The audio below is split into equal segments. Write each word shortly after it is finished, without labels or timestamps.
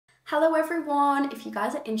Hello everyone! If you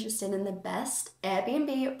guys are interested in the best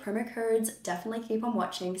Airbnb promo codes, definitely keep on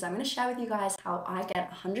watching because I'm going to share with you guys how I get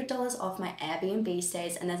 $100 off my Airbnb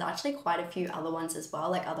stays, and there's actually quite a few other ones as well,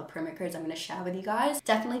 like other promo codes I'm going to share with you guys.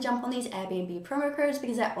 Definitely jump on these Airbnb promo codes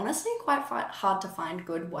because they're honestly quite hard to find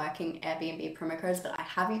good working Airbnb promo codes, but I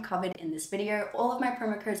have you covered in this video. All of my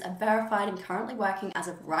promo codes are verified and currently working as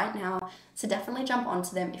of right now, so definitely jump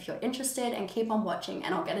onto them if you're interested and keep on watching,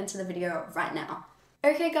 and I'll get into the video right now.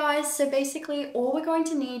 Okay guys, so basically all we're going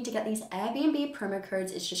to need to get these Airbnb promo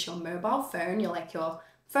codes is just your mobile phone, your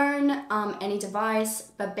phone, any device,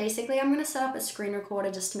 but basically I'm going to set up a screen recorder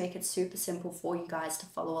just to make it super simple for you guys to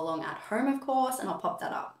follow along at home, of course, and I'll pop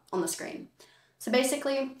that up on the screen. So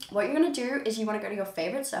basically what you're going to do is you want to go to your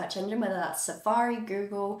favorite search engine, whether that's Safari,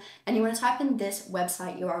 Google, and you want to type in this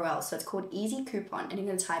website URL. So it's called Easy Coupon, and you're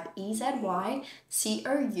going to type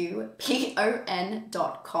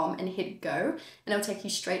EasyCoupon.com and hit go, and it'll take you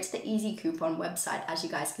straight to the Easy Coupon website. As you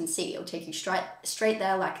guys can see, it'll take you straight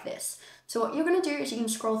there like this. So what you're going to do is you can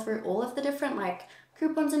scroll through all of the different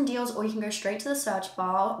coupons and deals, or you can go straight to the search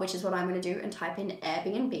bar, which is what I'm going to do, and type in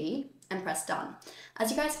Airbnb and press done. As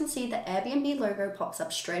you guys can see, the Airbnb logo pops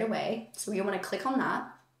up straight away, so you want to click on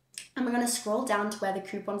that, and we're going to scroll down to where the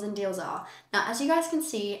coupons and deals are. Now, as you guys can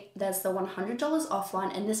see, there's the $100 off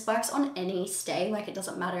one, and this works on any stay. It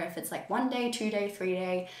doesn't matter if it's 1 day, 2 day, 3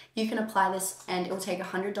 day, you can apply this and it will take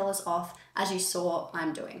 $100 off, as you saw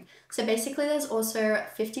I'm doing. So basically there's also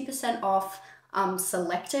 50% off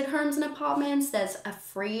selected homes and apartments. There's a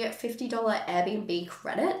free $50 Airbnb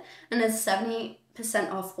credit, and there's 70%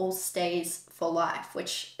 off all stays for life,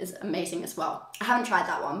 which is amazing as well. I haven't tried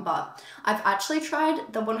that one, but I've actually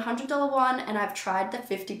tried the $100 one, and I've tried the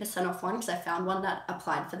 50% off one because I found one that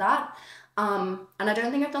applied for that. And I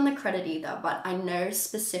don't think I've done the credit either, but I know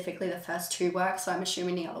specifically the first two work, so I'm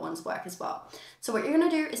assuming the other ones work as well. So what you're gonna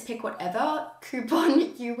do is pick whatever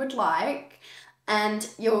coupon you would like, and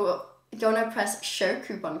you're gonna press show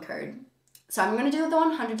coupon code. So I'm going to do the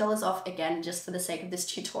 $100 off again just for the sake of this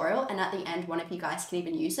tutorial, and at the end one of you guys can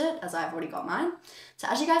even use it as I've already got mine. So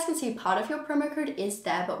as you guys can see, part of your promo code is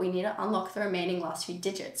there, but we need to unlock the remaining last few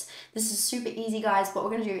digits. This is super easy, guys. What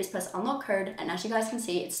we're going to do is press unlock code, and as you guys can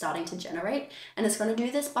see, it's starting to generate, and it's going to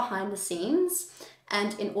do this behind the scenes.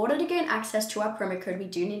 And in order to gain access to our promo code, we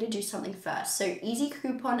do need to do something first. So Easy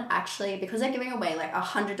Coupon, actually, because they're giving away a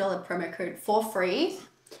 $100 promo code for free,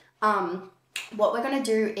 what we're going to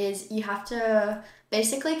do is you have to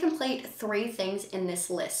basically complete 3 things in this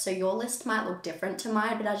list. So your list might look different to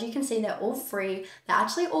mine, but as you can see, they're all free. They're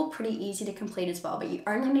actually all pretty easy to complete as well, but you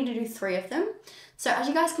only need to do 3 of them. So as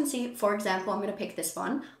you guys can see, for example, I'm going to pick this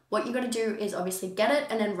one. What you got to do is obviously get it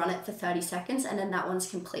and then run it for 30 seconds, and then that one's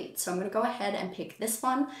complete. So I'm going to go ahead and pick this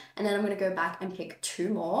one, and then I'm going to go back and pick 2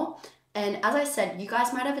 more. And as I said, you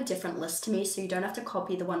guys might have a different list to me, so you don't have to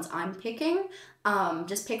copy the ones I'm picking.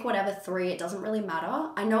 Just pick whatever 3, it doesn't really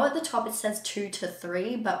matter. I know at the top it says 2 to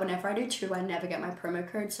 3, but whenever I do 2, I never get my promo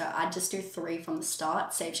code, so I just do 3 from the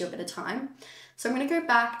start, saves you a bit of time. So I'm going to go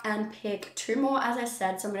back and pick 2 more, as I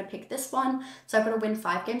said. So I'm going to pick this one. So I've got to win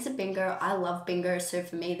 5 games of bingo. I love bingo, so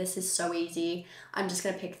for me this is so easy. I'm just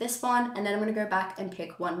going to pick this one, and then I'm going to go back and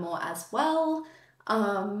pick 1 more as well.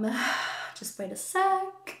 Just wait a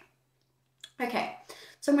sec. Okay,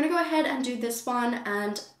 so I'm going to go ahead and do this one,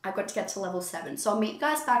 and I've got to get to level 7. So I'll meet you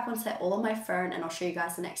guys back once they're all on my phone, and I'll show you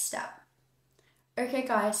guys the next step. Okay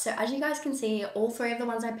guys, so as you guys can see, all 3 of the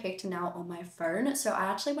ones I picked are now on my phone. So I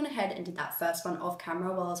actually went ahead and did that first one off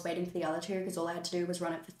camera while I was waiting for the other 2, because all I had to do was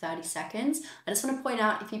run it for 30 seconds. I just want to point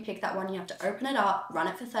out, if you pick that one, you have to open it up, run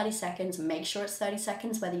it for 30 seconds, make sure it's 30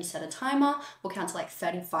 seconds, whether you set a timer or count to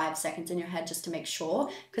 35 seconds in your head just to make sure.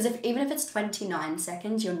 Because even if it's 29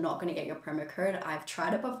 seconds, you're not going to get your promo code. I've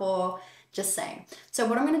tried it before. Just saying. So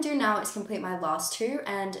what I'm going to do now is complete my last 2,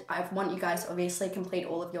 and I want you guys to obviously complete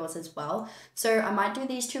all of yours as well. So I might do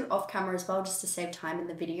these 2 off camera as well, just to save time in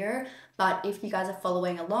the video. But if you guys are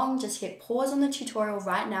following along, just hit pause on the tutorial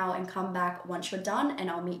right now and come back once you're done, and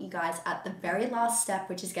I'll meet you guys at the very last step,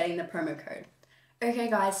 which is getting the promo code. Okay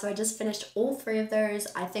guys, so I just finished all 3 of those.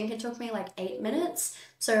 I think it took me 8 minutes,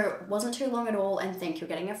 so it wasn't too long at all, and think you're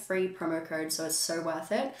getting a free promo code, so it's so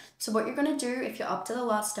worth it. So what you're going to do, if you're up to the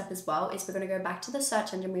last step as well, is we're going to go back to the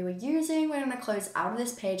search engine we were using. We're going to close out of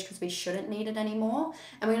this page because we shouldn't need it anymore,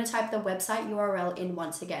 and we're going to type the website URL in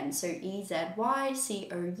once again. So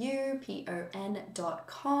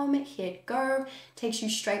EasyCoupon.com, hit go, takes you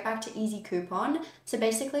straight back to Easy Coupon. So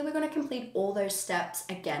basically we're going to complete all those steps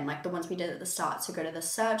again, like the ones we did at the start. So go to the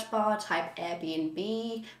search bar, type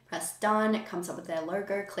Airbnb, press done, it comes up with their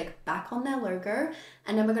logo, click back on their logo.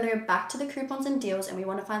 and then we're going to go back to the coupons and deals, and we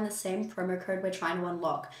want to find the same promo code we're trying to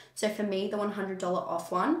unlock. So for me, the $100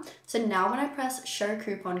 off one. So now when I press show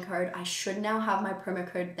coupon code, I should now have my promo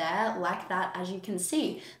code there like that, as you can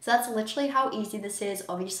see. So that's literally how easy this is.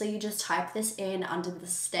 Obviously, you just type this in under the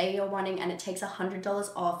stay you're wanting, and it takes $100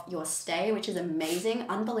 off your stay, which is amazing,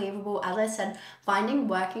 unbelievable. As I said, finding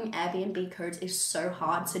working Airbnb codes is so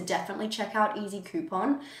hard, so definitely check out Easy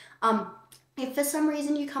Coupon. If for some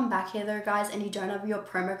reason you come back here though, guys, and you don't have your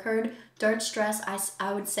promo code, don't stress.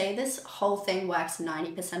 I would say this whole thing works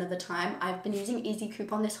 90% of the time. I've been using Easy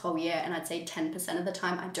Coupon this whole year, and I'd say 10% of the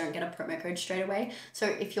time I don't get a promo code straight away. So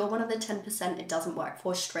if you're one of the 10% it doesn't work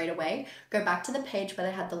for straight away, go back to the page where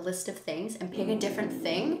they had the list of things and pick a different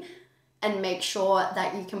thing and make sure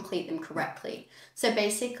that you complete them correctly. So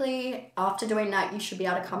basically, after doing that, you should be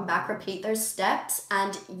able to come back, repeat those steps,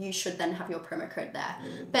 and you should then have your promo code there.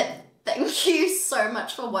 But thank you so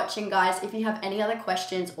much for watching, guys. If you have any other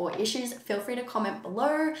questions or issues, feel free to comment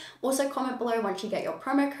below. Also comment below once you get your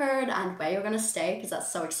promo code and where you're gonna stay, because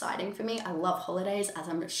that's so exciting for me. I love holidays, as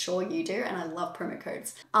I'm sure you do, and I love promo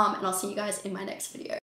codes. And I'll see you guys in my next video.